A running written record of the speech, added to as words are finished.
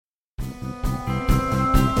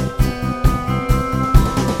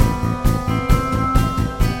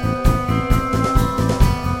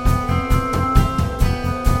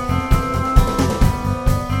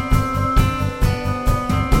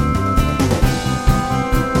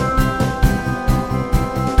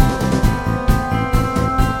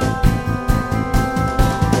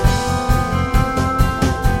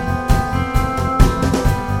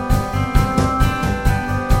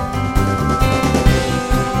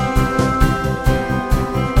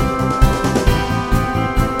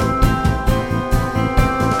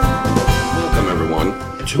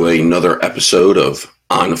to another episode of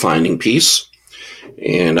On Finding Peace.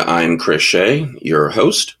 And I'm Chris Shea, your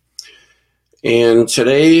host. And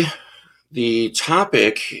today, the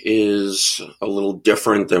topic is a little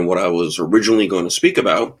different than what I was originally going to speak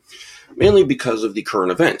about, mainly because of the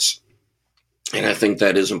current events. And I think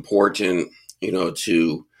that is important,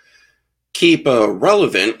 to keep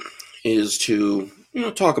relevant, is to,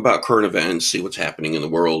 talk about current events, see what's happening in the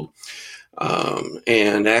world.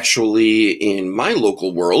 And actually, in my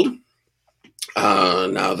local world,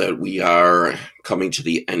 now that we are coming to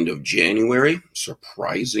the end of January,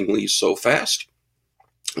 surprisingly so fast,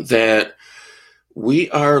 that we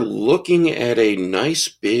are looking at a nice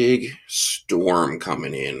big storm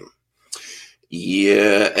coming in.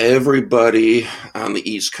 Yeah, everybody on the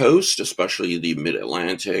East Coast, especially the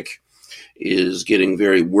Mid-Atlantic, is getting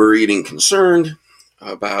very worried and concerned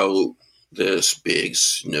about this big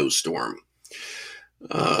snowstorm.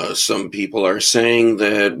 Some people are saying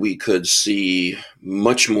that we could see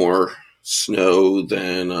much more snow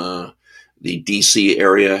than the DC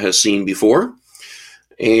area has seen before.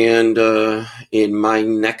 And in my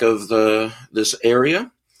neck of this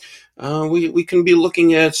area, we can be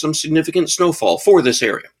looking at some significant snowfall for this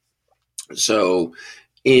area. So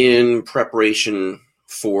in preparation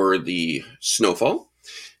for the snowfall,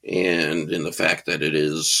 and in the fact that it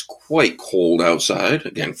is quite cold outside,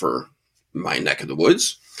 again, for my neck of the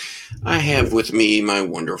woods, I have with me my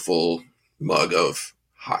wonderful mug of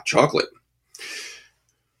hot chocolate.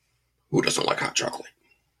 Who doesn't like hot chocolate?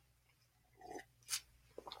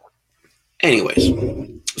 Anyways,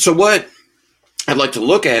 so what I'd like to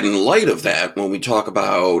look at in light of that when we talk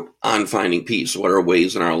about on finding peace, what are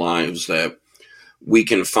ways in our lives that we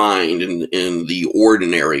can find in the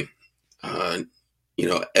ordinary,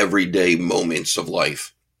 everyday moments of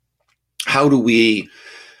life? How do we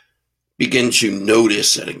begin to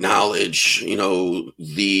notice and acknowledge,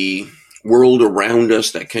 the world around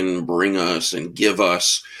us that can bring us and give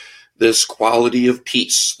us this quality of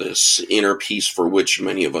peace, this inner peace for which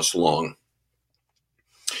many of us long?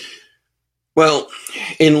 Well,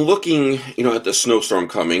 in looking, at the snowstorm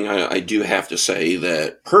coming, I do have to say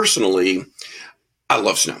that personally, I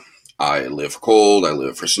love snow. I live for cold. I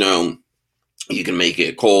live for snow. You can make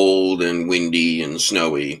it cold and windy and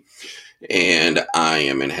snowy, and I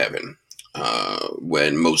am in heaven.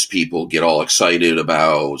 When most people get all excited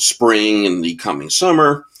about spring and the coming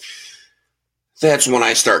summer, that's when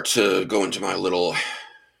I start to go into my little,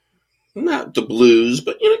 not the blues,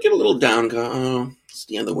 but, get a little down, go, oh, it's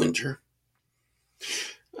the end of winter.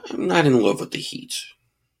 I'm not in love with the heat.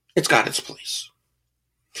 It's got its place.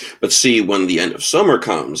 But see, when the end of summer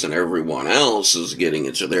comes and everyone else is getting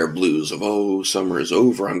into their blues of, oh, summer is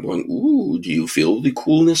over, I'm going, ooh, do you feel the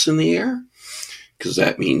coolness in the air? Because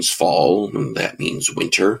that means fall, and that means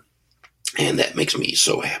winter, and that makes me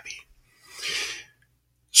so happy.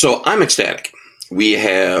 So I'm ecstatic. We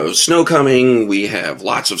have snow coming. We have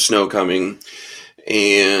lots of snow coming.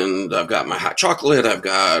 And I've got my hot chocolate. I've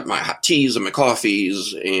got my hot teas and my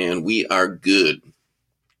coffees, and we are good.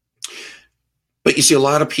 But you see, a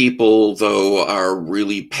lot of people, though, are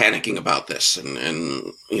really panicking about this. And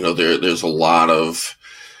there's a lot of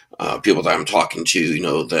people that I'm talking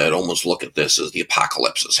to, that almost look at this as the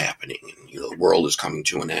apocalypse is happening. And, the world is coming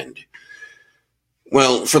to an end.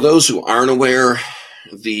 Well, for those who aren't aware,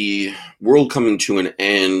 the world coming to an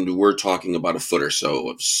end, we're talking about a foot or so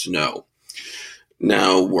of snow.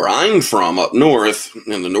 Now, where I'm from, up north,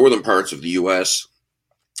 in the northern parts of the U.S.,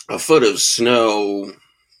 a foot of snow,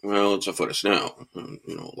 well, it's a foot of snow.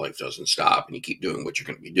 Life doesn't stop, and you keep doing what you're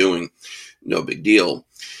going to be doing. No big deal.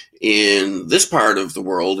 In this part of the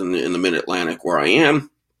world, in the Mid-Atlantic where I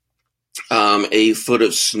am, a foot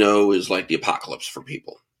of snow is like the apocalypse for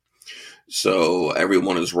people. So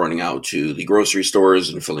everyone is running out to the grocery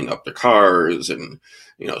stores and filling up their cars and,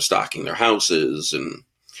 stocking their houses. And,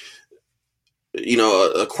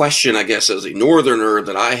 a question, I guess, as a northerner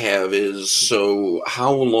that I have is, so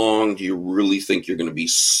how long do you really think you're going to be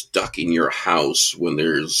stuck in your house when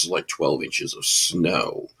there's like 12 inches of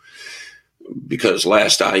snow? Because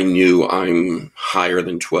last I knew, I'm higher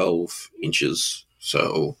than 12 inches.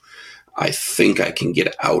 So I think I can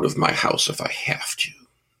get out of my house if I have to.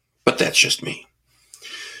 But that's just me.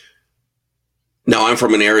 Now, I'm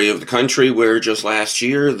from an area of the country where just last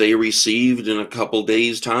year they received in a couple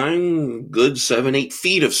days' time good 7-8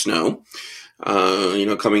 feet of snow,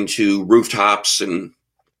 coming to rooftops and,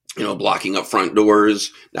 blocking up front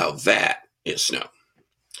doors. Now that is snow.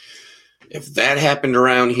 If that happened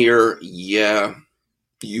around here, yeah,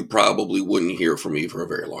 you probably wouldn't hear from me for a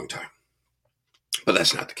very long time. But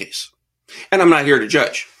that's not the case. And I'm not here to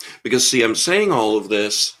judge because, see, I'm saying all of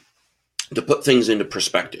this to put things into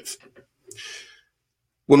perspective.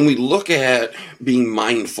 When we look at being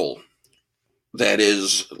mindful, that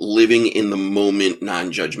is living in the moment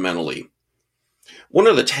non-judgmentally, one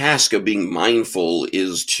of the tasks of being mindful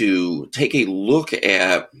is to take a look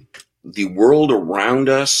at the world around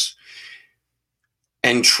us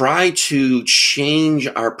and try to change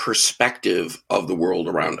our perspective of the world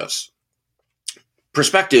around us.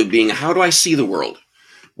 Perspective being, how do I see the world?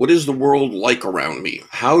 What is the world like around me?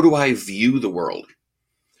 How do I view the world?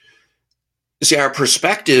 You see, our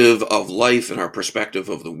perspective of life and our perspective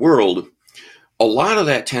of the world, a lot of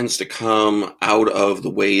that tends to come out of the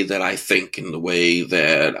way that I think and the way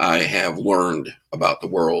that I have learned about the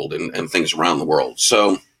world and things around the world.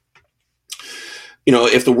 So,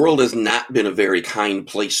 if the world has not been a very kind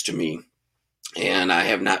place to me, and I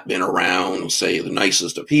have not been around, say, the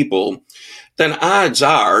nicest of people, then odds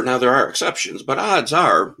are, now there are exceptions, but odds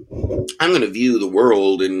are I'm going to view the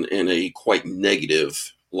world in a quite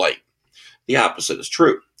negative light. The opposite is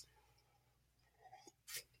true.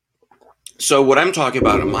 So what I'm talking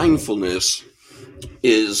about in mindfulness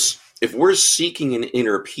is if we're seeking an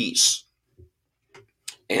inner peace,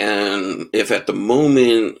 and if at the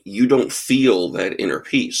moment you don't feel that inner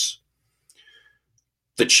peace,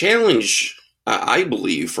 the challenge, I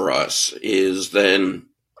believe, for us is then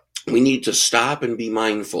we need to stop and be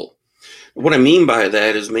mindful. What I mean by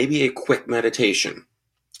that is maybe a quick meditation.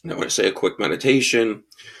 Now, when I say a quick meditation,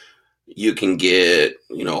 you can get,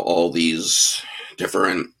 all these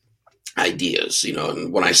different ideas,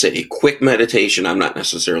 and when I say a quick meditation, I'm not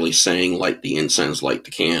necessarily saying light the incense, light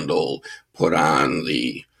the candle, put on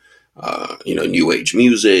the, new age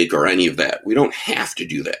music or any of that. We don't have to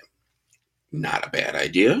do that. Not a bad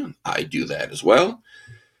idea. I do that as well.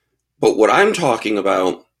 But what I'm talking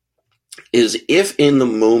about is if in the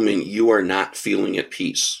moment you are not feeling at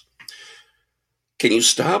peace, can you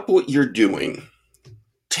stop what you're doing,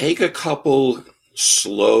 take a couple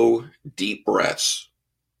slow, deep breaths,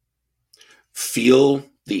 feel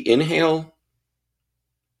the inhale,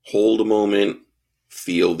 hold a moment,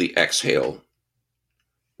 feel the exhale,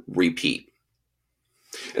 repeat.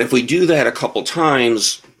 And if we do that a couple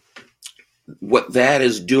times, what that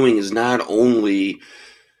is doing is not only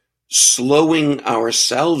slowing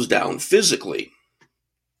ourselves down physically,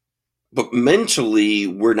 but mentally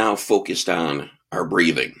we're now focused on our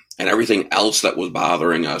breathing, and everything else that was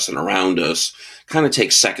bothering us and around us kind of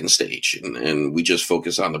takes second stage, and we just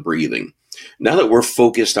focus on the breathing. Now that we're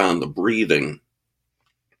focused on the breathing,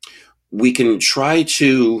 we can try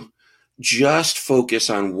to just focus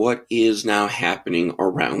on what is now happening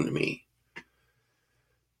around me.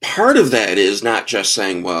 Part of that is not just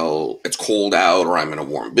saying, well, it's cold out, or I'm in a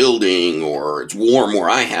warm building, or it's warm where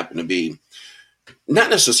I happen to be. Not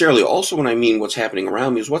necessarily. Also, when I mean what's happening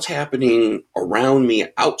around me is what's happening around me,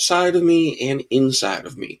 outside of me and inside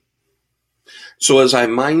of me. So as I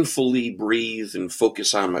mindfully breathe and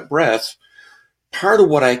focus on my breath, part of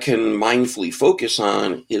what I can mindfully focus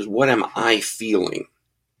on is what am I feeling?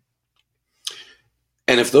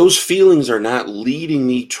 And if those feelings are not leading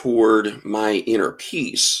me toward my inner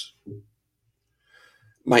peace,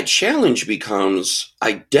 my challenge becomes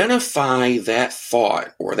identify that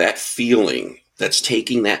thought or that feeling that's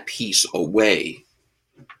taking that peace away,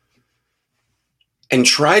 and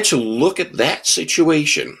try to look at that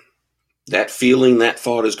situation. That feeling, that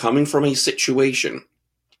thought is coming from a situation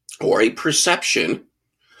or a perception.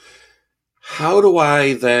 How do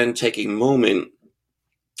I then take a moment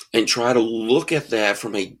and try to look at that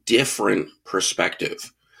from a different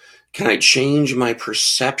perspective? Can I change my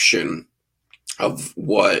perception of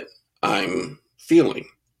what I'm feeling?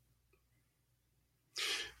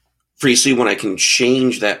 For you see, when I can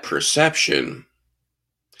change that perception,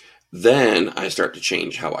 then I start to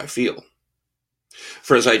change how I feel.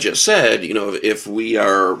 For as I just said, if we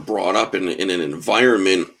are brought up in an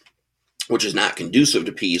environment which is not conducive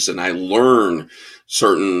to peace, and I learn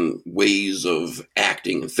certain ways of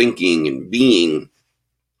acting and thinking and being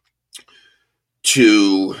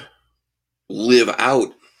to live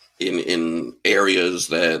out in areas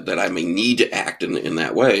that I may need to act in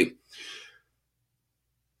that way.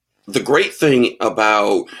 The great thing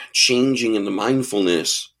about changing in the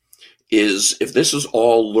mindfulness is if this is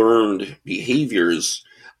all learned behaviors,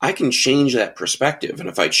 I can change that perspective. And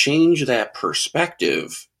if I change that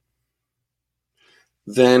perspective,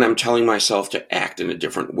 then I'm telling myself to act in a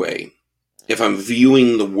different way. If I'm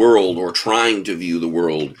viewing the world or trying to view the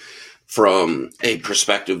world from a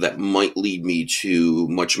perspective that might lead me to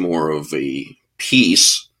much more of a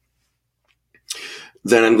peace,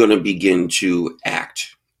 then I'm going to begin to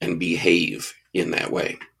act and behave in that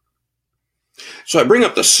way. So I bring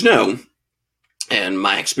up the snow and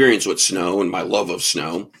my experience with snow and my love of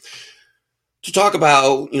snow, to talk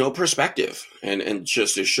about, perspective, and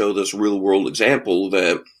just to show this real world example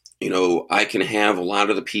that, I can have a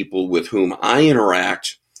lot of the people with whom I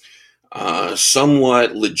interact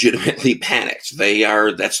somewhat legitimately panicked.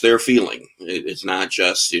 That's their feeling. It's not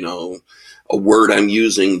just, a word I'm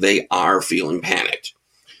using. They are feeling panicked.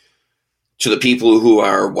 To the people who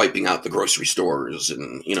are wiping out the grocery stores.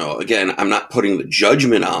 And, again, I'm not putting the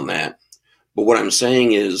judgment on that. But what I'm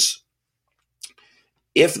saying is,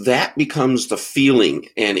 if that becomes the feeling,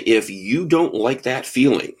 and if you don't like that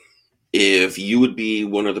feeling, if you would be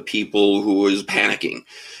one of the people who is panicking,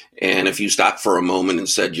 and if you stopped for a moment and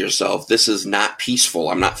said to yourself, this is not peaceful,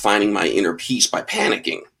 I'm not finding my inner peace by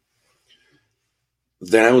panicking,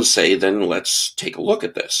 then I would say, then let's take a look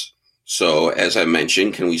at this. So as I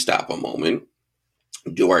mentioned, can we stop a moment,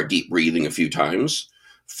 do our deep breathing a few times,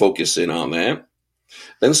 focus in on that,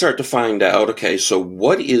 then start to find out, okay, so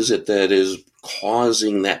what is it that is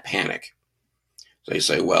causing that panic? So they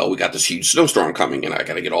say, well, we got this huge snowstorm coming and I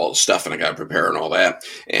got to get all the stuff and I got to prepare and all that.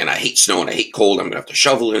 And I hate snow and I hate cold. I'm going to have to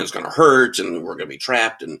shovel and it's going to hurt and we're going to be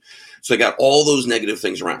trapped. And so they got all those negative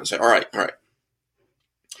things around and say, all right.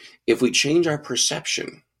 If we change our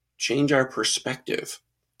perception, change our perspective,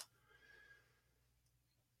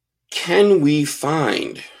 can we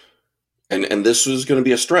find, and this is going to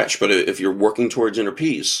be a stretch, but if you're working towards inner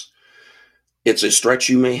peace, it's a stretch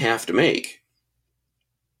you may have to make.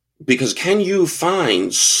 Because can you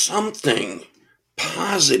find something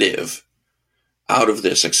positive out of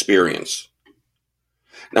this experience?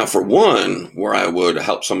 Now, for one, where I would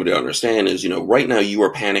help somebody understand is, right now you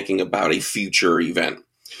are panicking about a future event,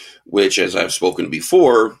 which, as I've spoken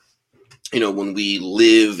before, when we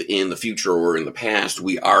live in the future or in the past,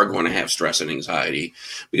 we are going to have stress and anxiety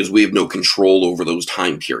because we have no control over those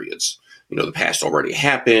time periods. The past already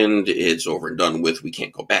happened, it's over and done with, we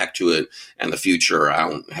can't go back to it, and the future, I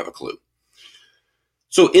don't have a clue.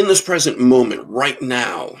 So in this present moment, right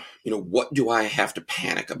now, what do I have to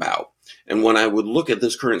panic about? And when I would look at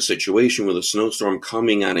this current situation with a snowstorm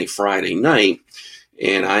coming on a Friday night,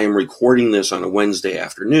 and I am recording this on a Wednesday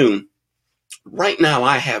afternoon, right now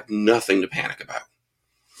I have nothing to panic about.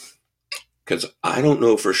 Because I don't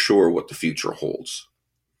know for sure what the future holds.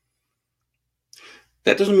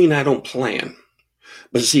 That doesn't mean I don't plan.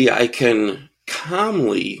 But see, I can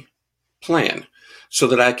calmly plan so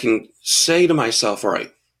that I can say to myself, all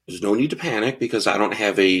right, there's no need to panic because I don't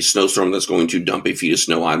have a snowstorm that's going to dump a feet of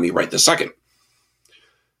snow on me right this second.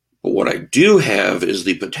 But what I do have is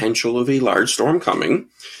the potential of a large storm coming.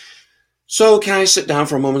 So can I sit down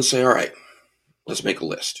for a moment and say, all right, let's make a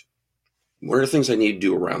list. What are the things I need to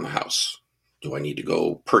do around the house? Do I need to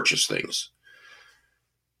go purchase things?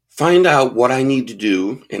 Find out what I need to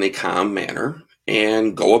do in a calm manner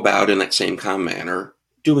and go about in that same calm manner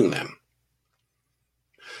doing them.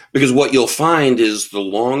 Because what you'll find is the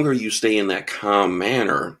longer you stay in that calm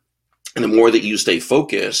manner and the more that you stay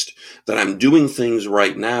focused, that I'm doing things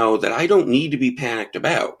right now that I don't need to be panicked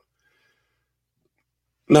about.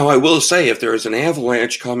 Now, I will say if there is an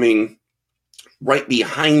avalanche coming right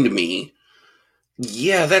behind me,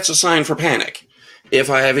 yeah, that's a sign for panic. If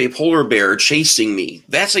I have a polar bear chasing me,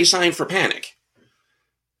 that's a sign for panic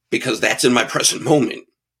because that's in my present moment.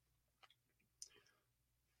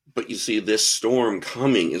 But you see, this storm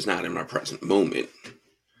coming is not in my present moment.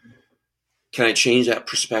 Can I change that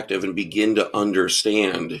perspective and begin to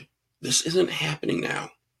understand this isn't happening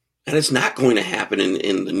now? And it's not going to happen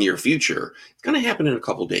in the near future. It's going to happen in a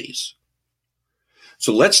couple days.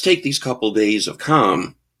 So let's take these couple days of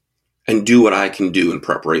calm and do what I can do in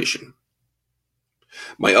preparation.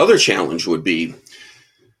 My other challenge would be,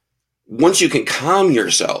 once you can calm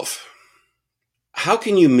yourself, how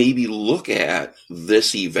can you maybe look at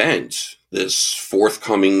this event, this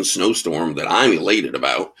forthcoming snowstorm that I'm elated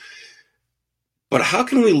about, but how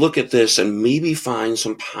can we look at this and maybe find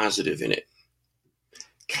some positive in it?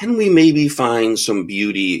 Can we maybe find some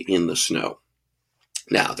beauty in the snow?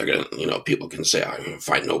 Now, they're going to, people can say, I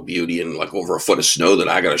find no beauty in like over a foot of snow that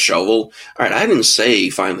I got to shovel. All right, I didn't say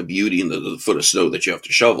find the beauty in the foot of snow that you have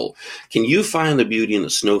to shovel. Can you find the beauty in the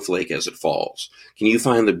snowflake as it falls? Can you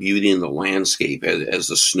find the beauty in the landscape as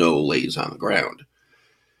the snow lays on the ground?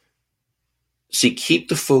 See, keep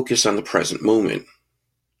the focus on the present moment.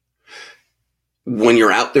 When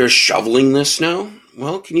you're out there shoveling the snow,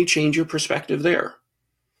 well, can you change your perspective there?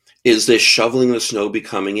 Is this shoveling the snow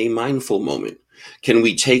becoming a mindful moment? Can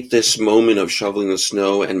we take this moment of shoveling the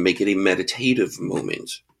snow and make it a meditative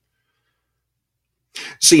moment?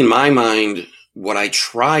 See, in my mind, what I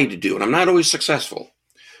try to do, and I'm not always successful,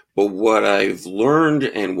 but what I've learned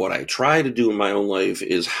and what I try to do in my own life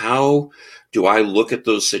is how do I look at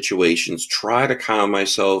those situations, try to calm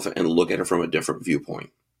myself, and look at it from a different viewpoint?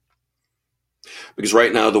 Because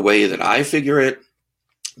right now, the way that I figure it,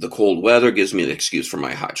 the cold weather gives me the excuse for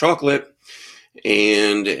my hot chocolate.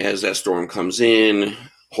 And as that storm comes in,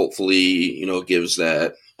 hopefully, it gives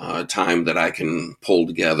that time that I can pull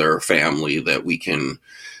together a family that we can,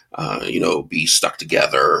 be stuck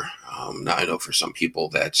together. Now, I know for some people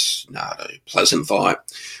that's not a pleasant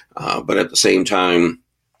thought, but at the same time,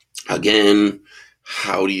 again,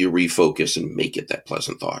 how do you refocus and make it that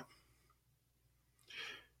pleasant thought?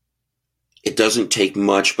 It doesn't take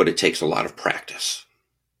much, but it takes a lot of practice.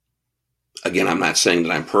 Again, I'm not saying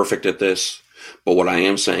that I'm perfect at this, but what I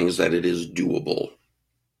am saying is that it is doable.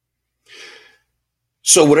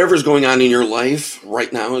 So whatever's going on in your life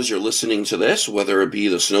right now as you're listening to this, whether it be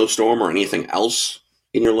the snowstorm or anything else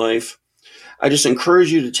in your life, I just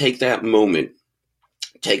encourage you to take that moment,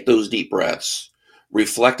 take those deep breaths,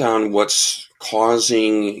 reflect on what's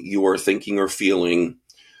causing your thinking or feeling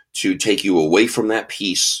to take you away from that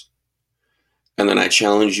peace. And then I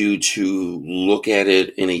challenge you to look at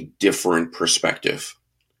it in a different perspective.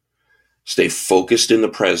 Stay focused in the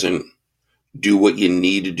present. Do what you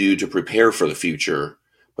need to do to prepare for the future,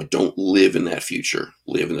 but don't live in that future.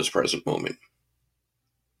 Live in this present moment.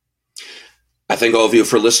 I thank all of you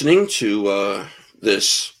for listening to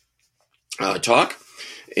this talk.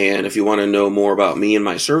 And if you want to know more about me and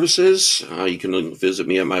my services, you can visit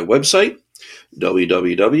me at my website,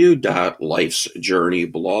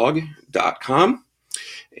 www.lifesjourneyblog.com.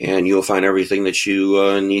 And you'll find everything that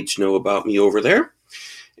you need to know about me over there.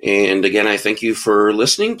 And again, I thank you for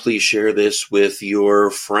listening. Please share this with your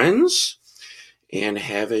friends and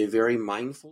have a very mindful